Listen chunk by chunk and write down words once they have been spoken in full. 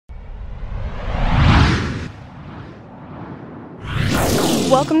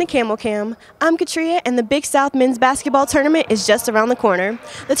Welcome to Camel Cam. I'm Katria, and the Big South Men's Basketball Tournament is just around the corner.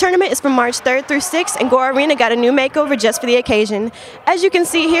 The tournament is from March 3rd through 6th, and Gore Arena got a new makeover just for the occasion. As you can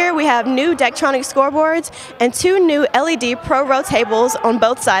see here, we have new Dektronic scoreboards and 2 new LED Pro Row tables on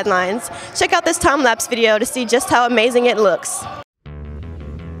both sidelines. Check out this time-lapse video to see just how amazing it looks.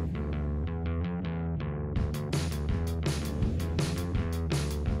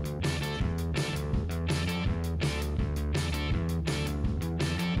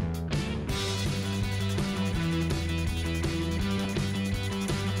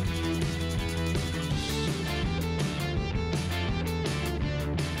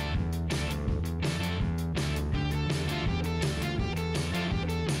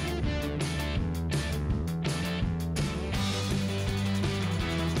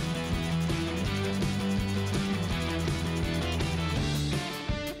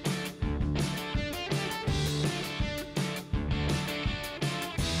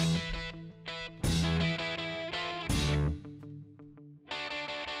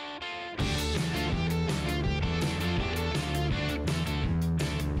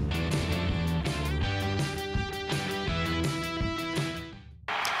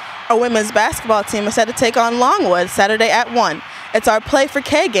 Our women's basketball team is set to take on Longwood Saturday at 1. It's our Play for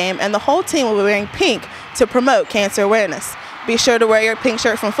K game, and the whole team will be wearing pink to promote cancer awareness. Be sure to wear your pink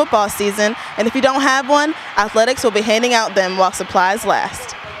shirt from football season, and if you don't have one, athletics will be handing out them while supplies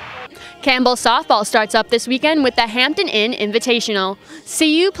last. Campbell Softball starts up this weekend with the Hampton Inn Invitational.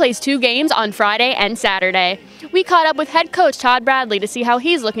 CU plays 2 games on Friday and Saturday. We caught up with head coach Todd Bradley to see how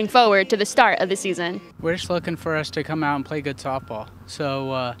he's looking forward to the start of the season. We're just looking for us to come out and play good softball.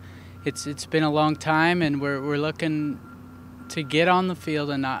 So it's been a long time, and we're looking to get on the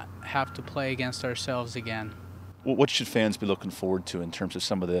field and not have to play against ourselves again. What should fans be looking forward to in terms of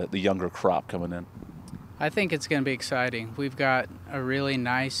some of the younger crop coming in? I think it's going to be exciting. We've got a really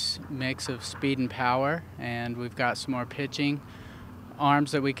nice mix of speed and power, and we've got some more pitching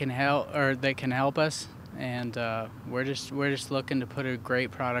arms that we can help, or that can help us. And we're just looking to put a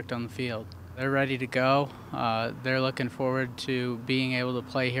great product on the field. They're ready to go. They're looking forward to being able to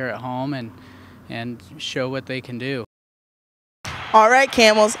play here at home and show what they can do. All right,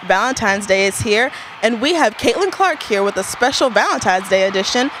 Camels, Valentine's Day is here, and we have Caitlin Clark here with a special Valentine's Day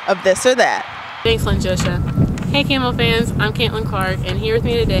edition of This or That. Thanks, Josha. Hey Camel fans, I'm Caitlin Clark, and here with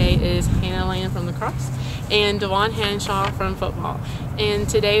me today is Hannah Lane from lacrosse and Devon Hanshaw from football. And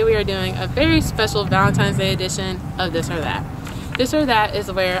today we are doing a very special Valentine's Day edition of This or That. This or That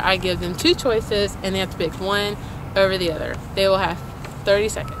is where I give them 2 choices and they have to pick one over the other. They will have 30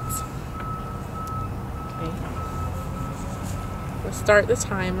 seconds. Okay. Let's start the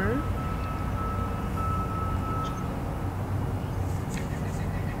timer.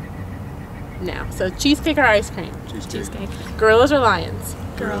 Now, so cheesecake or ice cream? Cheesecake. Gorillas or lions?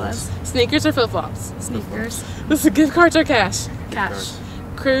 Gorillas. Sneakers or flip-flops? Sneakers. This is gift cards or cash? Cash.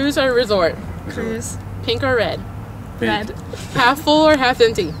 Cruise or resort? Cruise. Pink or red? Red. Half full or half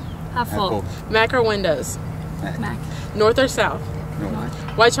empty? Half full. Mac or windows? Mac. North or south? North.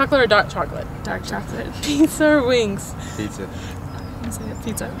 White chocolate or dark chocolate? Dark chocolate. Pizza or wings? Pizza.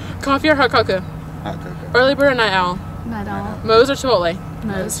 Pizza. Coffee or hot cocoa? Hot cocoa. Early bird or night owl? Night owl. Moe's or Chipotle?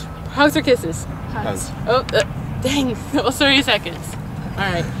 Moe's. Hugs or kisses? Hugs. Oh, dang. That was 30 seconds.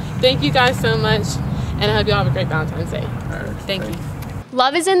 All right. Thank you guys so much, and I hope you all have a great Valentine's Day. All right. Thank you.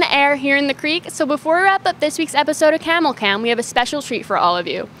 Love is in the air here in the creek, so before we wrap up this week's episode of Camel Cam, we have a special treat for all of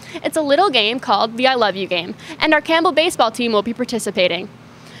you. It's a little game called the I Love You game, and our Campbell Baseball team will be participating.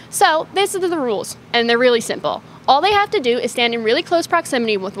 So, these are the rules, and they're really simple. All they have to do is stand in really close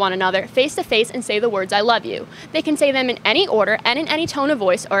proximity with one another, face to face, and say the words I love you. They can say them in any order and in any tone of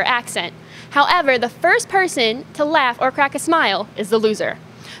voice or accent. However, the first person to laugh or crack a smile is the loser.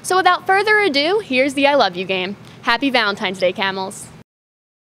 So without further ado, here's the I Love You game. Happy Valentine's Day, Camels.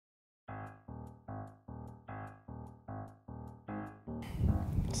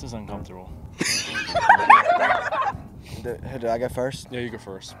 This is uncomfortable. Did I go first? Yeah, you go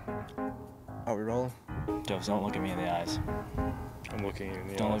first. Are we rolling? Dove, don't look at me in the eyes. I'm looking in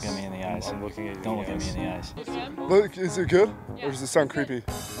the eyes. Don't look at me in the eyes. I'm looking at you. Don't look at me in the eyes. Look, is it good? Or does it sound creepy?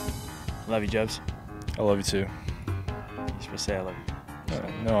 Love you, Jobs. I love you too. You're supposed to say I love you.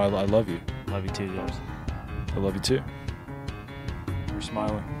 No, I love you. Love you too, Jobs. I love you too. You're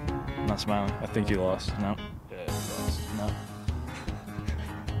smiling. I'm not smiling. I think you lost. No. Yeah, you lost. No.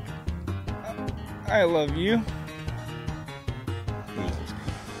 I love you.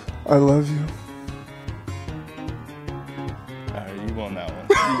 I love you. Alright, you won that one.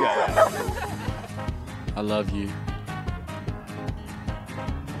 You got it. I love you.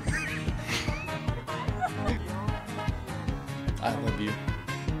 I love you.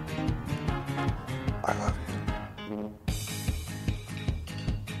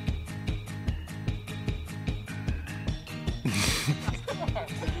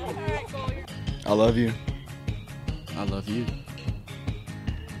 I love you. I love you.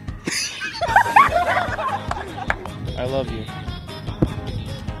 I love you.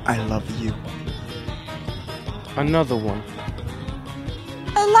 I love you. Another one.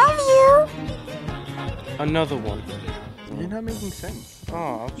 I love Another one. You're not making sense.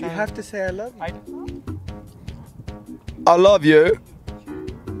 Oh, You have to say I love you. I love you.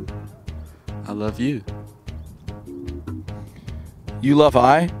 I love you. You love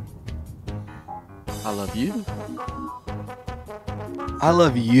I. I love you. I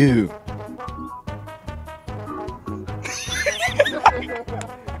love you.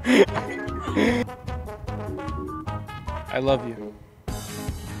 I love you.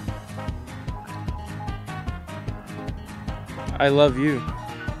 I love you.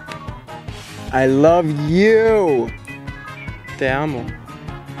 I love you. Te amo.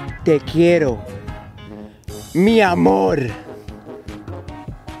 Te quiero. Mi amor.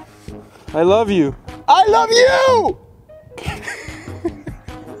 I love you. I love you.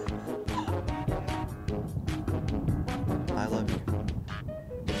 I love you.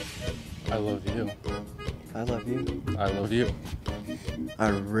 I love you. I love you. I love you. I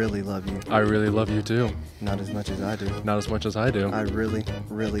really love you. I really love you too. Not as much as I do. Not as much as I do. I really,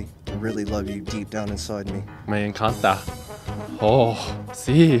 really, really love you deep down inside me. Me encanta. Oh,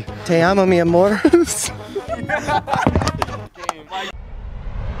 sí. Te amo, mi amor.